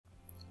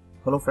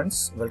Hello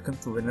friends, welcome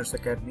to Winners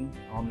Academy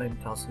online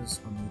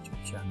classes on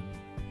YouTube channel.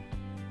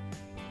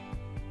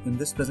 In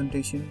this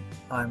presentation,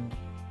 I am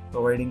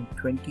providing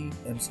 20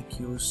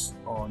 MCQs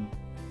on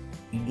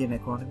Indian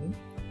economy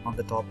on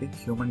the topic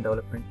Human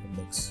Development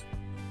Index.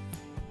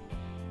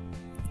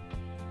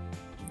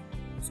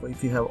 So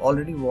if you have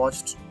already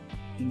watched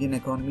Indian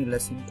Economy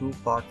Lesson 2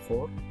 Part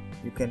 4,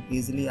 you can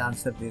easily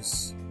answer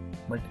these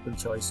multiple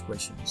choice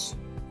questions.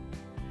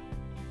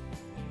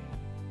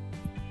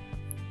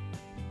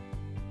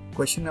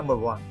 Question number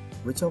 1.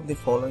 Which of the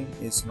following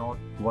is not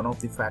one of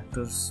the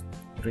factors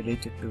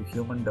related to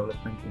Human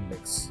Development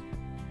Index?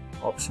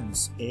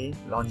 Options A.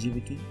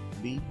 Longevity,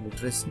 B.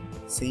 Literacy,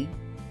 C.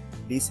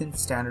 Decent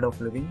standard of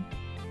living,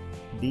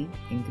 D.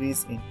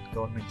 Increase in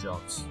government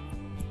jobs.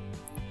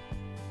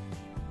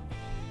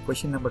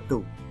 Question number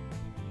 2.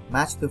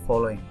 Match the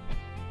following.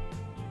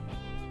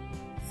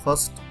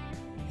 First,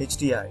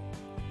 HDI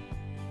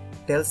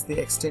tells the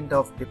extent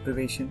of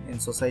deprivation in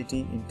society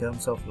in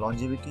terms of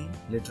longevity,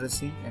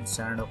 literacy and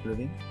standard of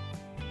living.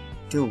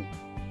 2.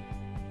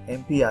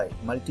 MPI,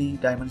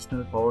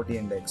 Multi-Dimensional Poverty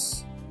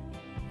Index,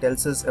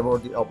 tells us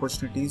about the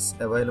opportunities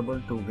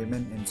available to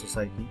women in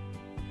society.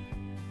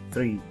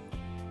 3.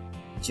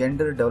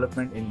 Gender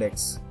Development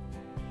Index,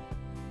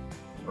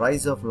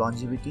 rise of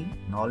longevity,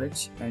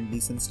 knowledge and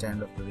decent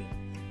standard of living.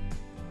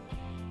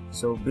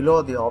 So below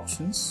are the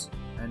options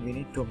and we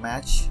need to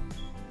match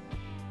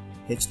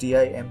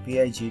HDI,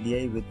 MPI,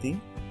 GDI with the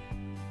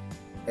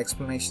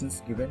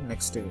explanations given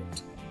next to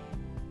it.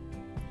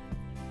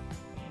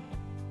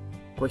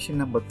 Question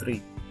number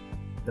 3.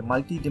 The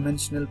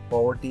Multidimensional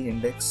Poverty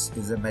Index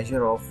is a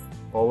measure of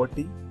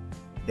poverty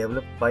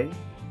developed by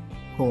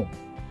whom?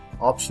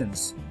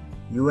 Options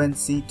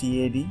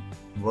UNCTAD,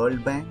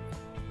 World Bank,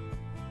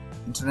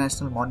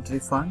 International Monetary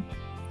Fund,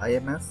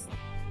 IMF,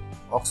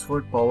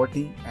 Oxford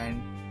Poverty and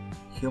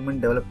Human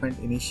Development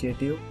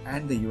Initiative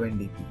and the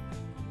UNDP.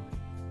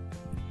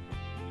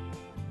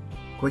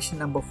 Question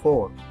number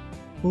 4.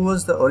 Who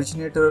was the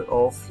originator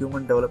of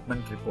Human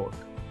Development Report?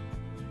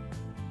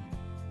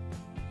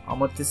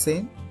 Amartya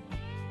Sen,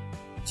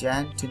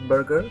 Jan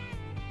Tinberger,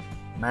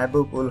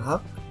 Mahbub ul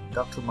Haq,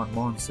 Dr.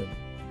 Manmohan Singh.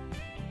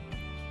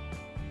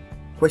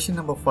 Question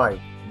number 5.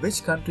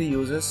 Which country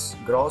uses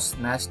gross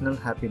national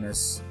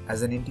happiness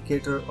as an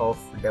indicator of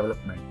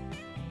development?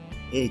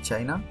 A.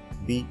 China,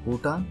 B.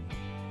 Bhutan,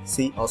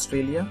 C.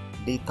 Australia,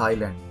 D.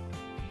 Thailand.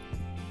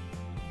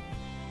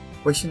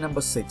 Question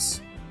number 6.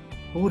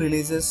 Who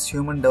releases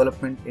Human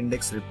Development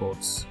Index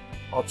reports?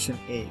 Option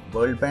A.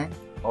 World Bank,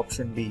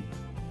 Option B.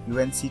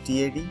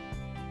 UNCTAD,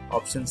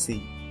 Option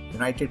C.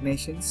 United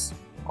Nations,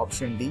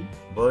 Option D.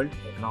 World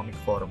Economic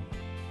Forum.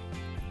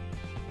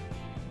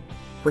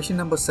 Question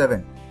number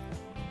 7.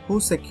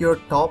 Who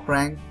secured top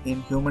rank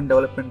in Human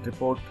Development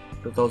Report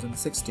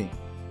 2016?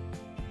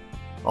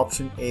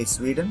 Option A.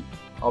 Sweden,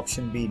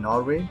 Option B.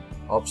 Norway,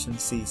 Option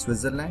C.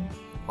 Switzerland,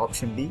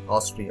 Option D.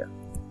 Austria.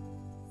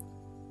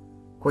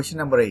 Question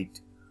number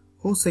 8.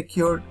 Who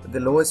secured the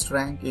lowest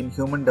rank in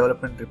Human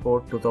Development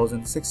Report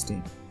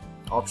 2016?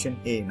 Option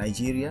A.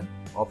 Nigeria,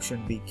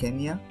 Option B.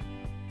 Kenya,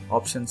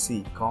 Option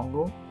C.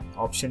 Congo,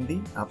 Option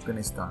D.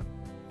 Afghanistan.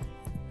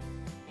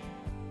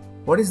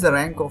 What is the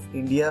rank of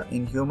India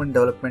in Human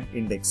Development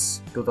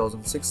Index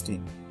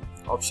 2016?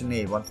 Option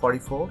A.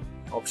 144,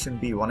 Option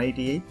B.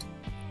 188,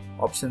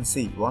 Option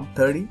C.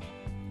 130,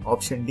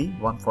 Option D.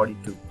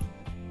 142.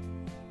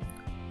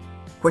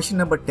 Question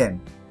number 10.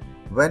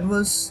 When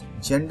was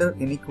Gender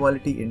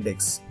Inequality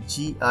Index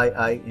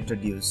GII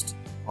introduced?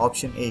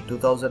 Option A.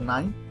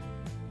 2009,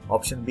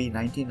 Option B.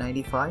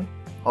 1995,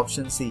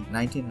 Option C.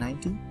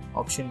 1990,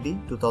 Option D.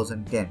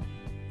 2010.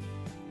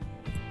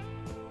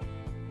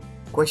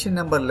 Question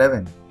number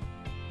 11.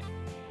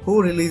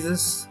 Who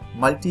releases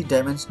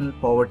Multi-Dimensional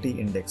Poverty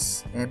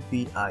Index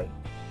MPI?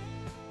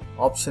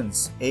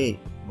 Options A.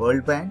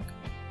 World Bank,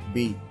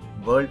 B.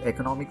 World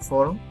Economic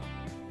Forum,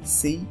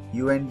 C.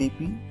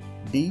 UNDP,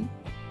 D.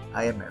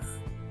 IMF.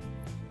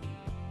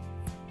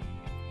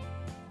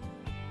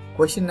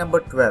 Question number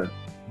 12.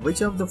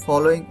 Which of the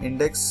following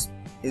index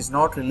is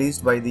not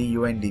released by the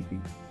UNDP?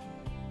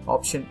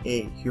 Option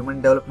A.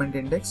 Human Development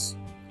Index,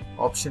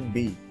 Option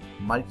B.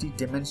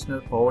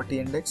 Multi-Dimensional Poverty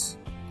Index,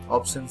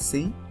 Option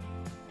C.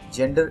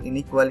 Gender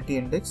Inequality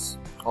Index,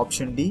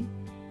 Option D.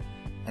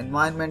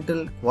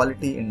 Environmental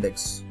Quality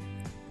Index.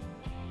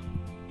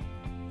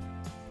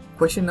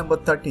 Question number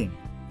 13.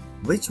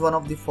 Which one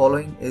of the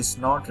following is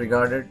not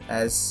regarded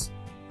as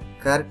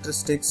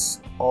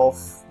characteristics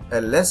of a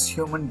less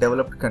human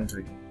developed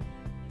country?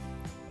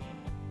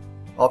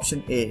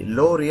 Option A.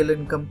 Low real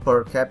income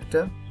per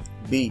capita,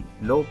 B.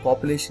 Low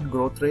population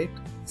growth rate,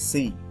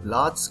 C.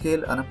 Large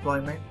scale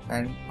unemployment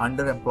and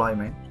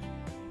underemployment,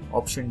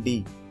 Option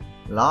D.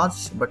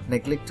 Large but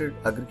neglected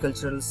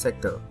agricultural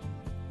sector,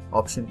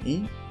 Option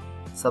E.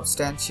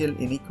 Substantial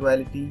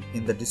inequality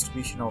in the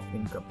distribution of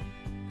income.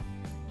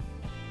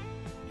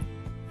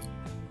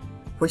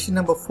 Question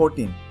number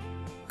 14.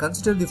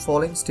 Consider the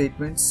following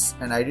statements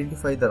and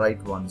identify the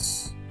right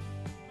ones.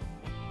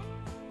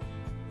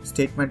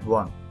 Statement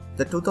 1.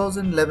 The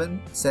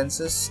 2011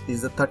 census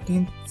is the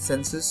 13th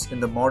census in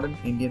the modern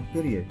Indian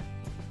period.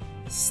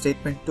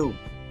 Statement 2.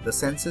 The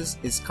census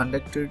is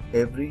conducted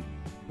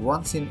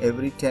once in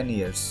every 10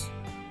 years.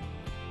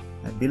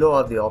 And below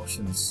are the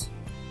options.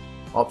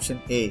 Option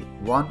A,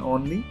 1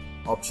 only.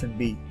 Option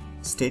B,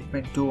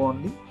 statement 2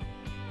 only.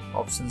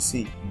 Option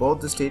C,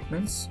 both the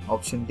statements.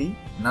 Option D,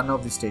 none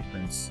of the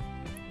statements.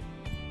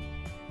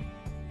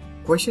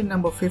 Question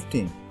number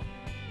 15.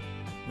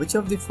 Which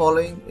of the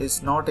following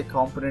is not a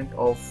component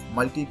of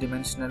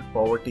multidimensional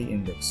poverty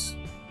index?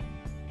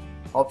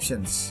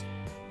 Options: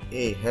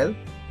 A, health,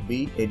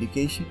 B,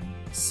 education,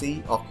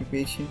 C,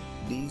 occupation,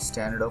 D,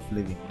 standard of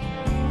living.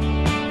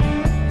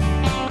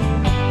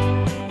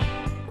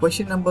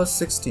 Question number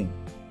 16.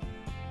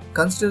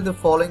 Consider the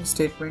following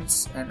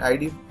statements and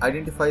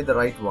identify the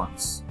right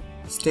ones.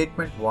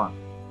 Statement 1.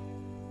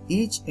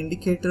 Each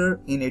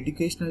indicator in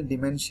educational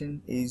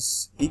dimension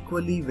is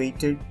equally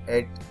weighted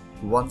at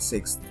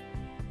 1/6.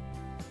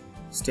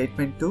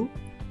 Statement 2.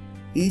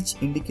 Each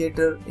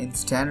indicator in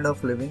standard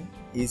of living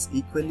is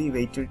equally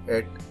weighted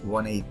at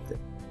 1/8.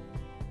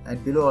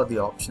 And below are the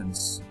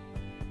options.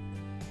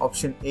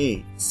 Option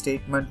A,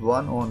 statement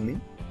 1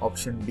 only.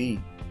 Option B,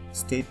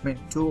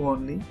 statement 2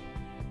 only.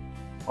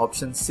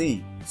 Option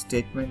C,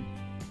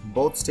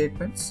 both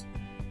statements.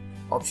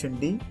 Option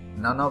D,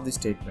 none of the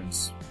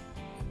statements.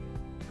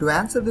 To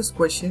answer this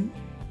question,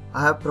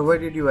 I have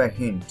provided you a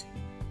hint.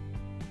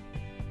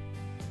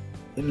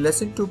 In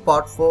lesson 2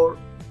 part 4,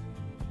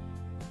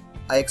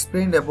 I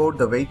explained about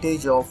the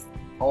weightage of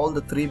all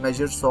the 3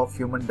 measures of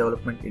Human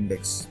Development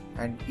Index,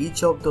 and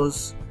each of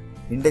those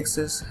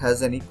indexes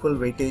has an equal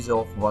weightage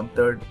of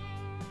 1/3.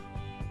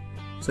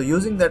 So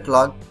using that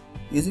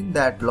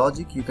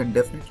logic, you can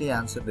definitely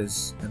answer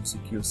this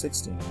MCQ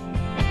 16.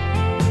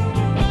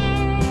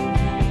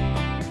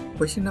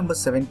 Question number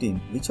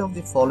 17. Which of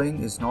the following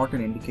is not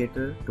an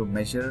indicator to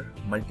measure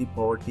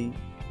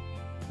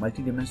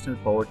multidimensional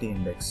poverty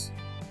index?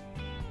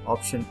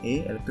 Option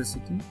A,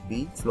 electricity.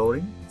 B,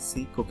 flooring.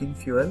 C, cooking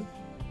fuel.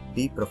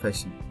 D,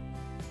 profession.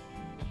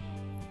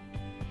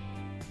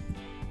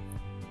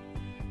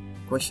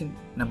 Question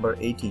number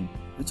 18.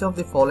 Which of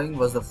the following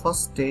was the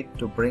first state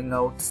to bring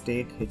out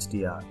state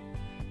HDR?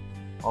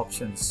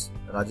 Options: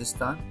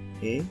 Rajasthan,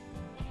 A,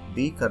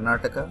 B,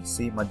 Karnataka,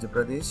 C, Madhya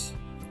Pradesh,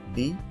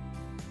 D,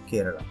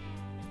 Kerala.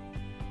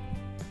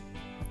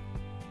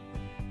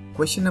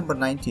 Question number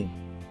 19.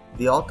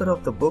 The author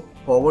of the book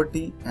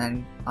Poverty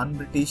and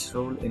Un-British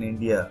Rule in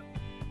India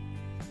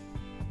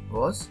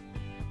was?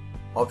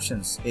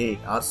 Options: A,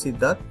 R.C.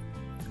 Dutt,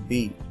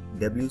 B,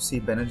 W.C.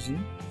 Banerjee,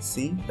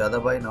 C,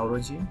 Dadabhai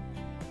Naoroji,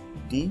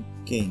 D,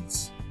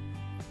 Keynes.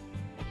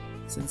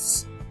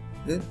 Since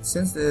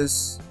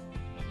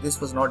this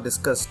was not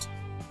discussed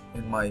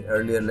in my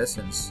earlier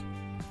lessons,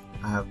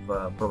 I have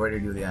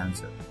provided you the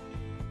answer.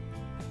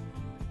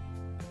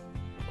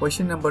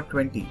 Question number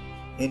 20.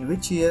 In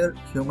which year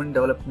Human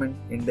Development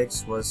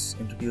Index was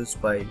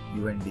introduced by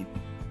UNDP?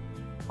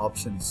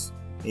 Options: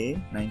 A,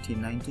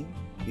 1990,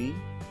 B,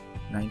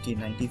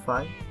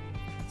 1995,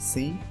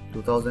 C,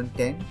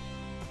 2010,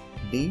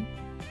 D,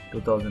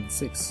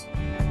 2006.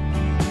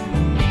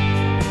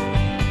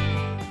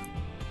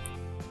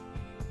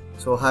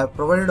 So I have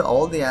provided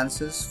all the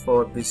answers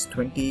for these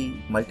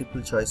 20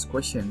 multiple choice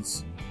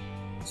questions.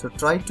 So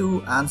try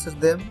to answer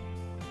them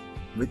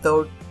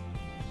without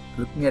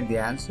looking at the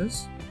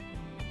answers.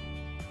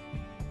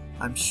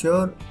 I'm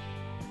sure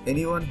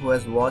anyone who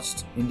has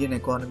watched Indian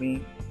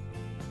Economy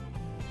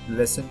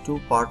Lesson 2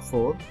 Part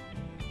 4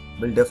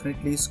 will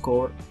definitely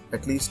score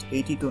at least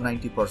 80 to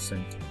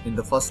 90% in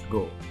the first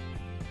go.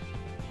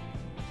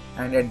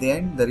 And at the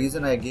end, the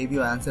reason I gave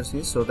you answers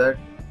is so that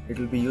it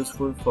will be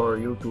useful for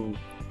you to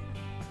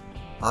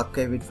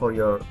archive it for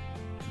your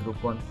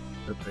Group 1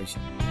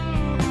 preparation.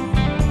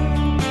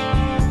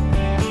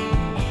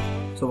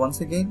 So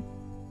once again,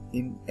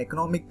 in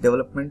economic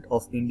development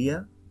of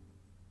India,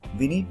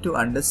 we need to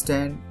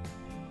understand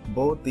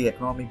both the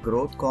economic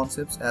growth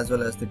concepts as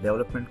well as the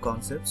development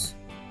concepts.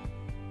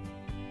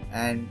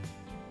 And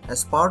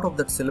as part of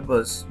that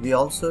syllabus, we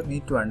also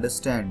need to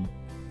understand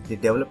the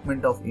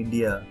development of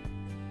India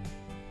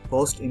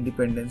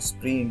post-independence,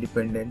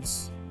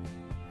 pre-independence,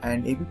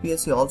 and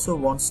APPSC also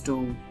wants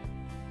to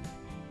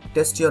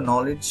test your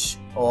knowledge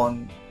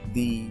on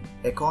the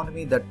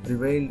economy that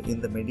prevailed in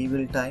the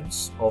medieval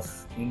times of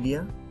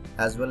India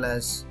as well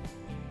as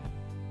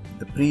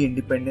the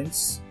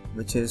pre-independence,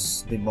 which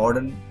is the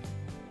modern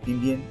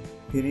Indian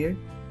period.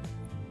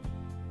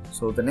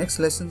 So the next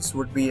lessons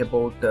would be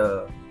about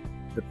the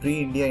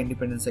pre-India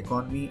independence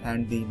economy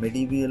and the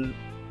medieval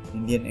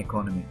Indian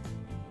economy.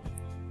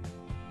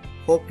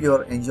 Hope you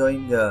are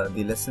enjoying the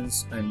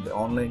lessons and the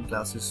online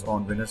classes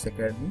on Winners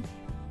Academy.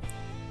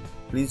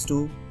 Please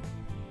do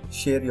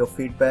share your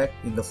feedback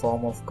in the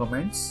form of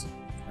comments,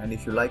 and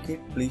if you like it,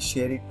 please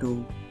share it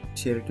to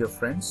your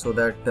friends so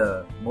that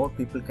more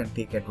people can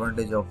take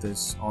advantage of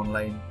this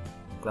online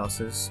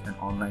classes and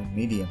online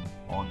medium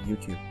on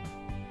YouTube.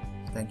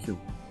 Thank you.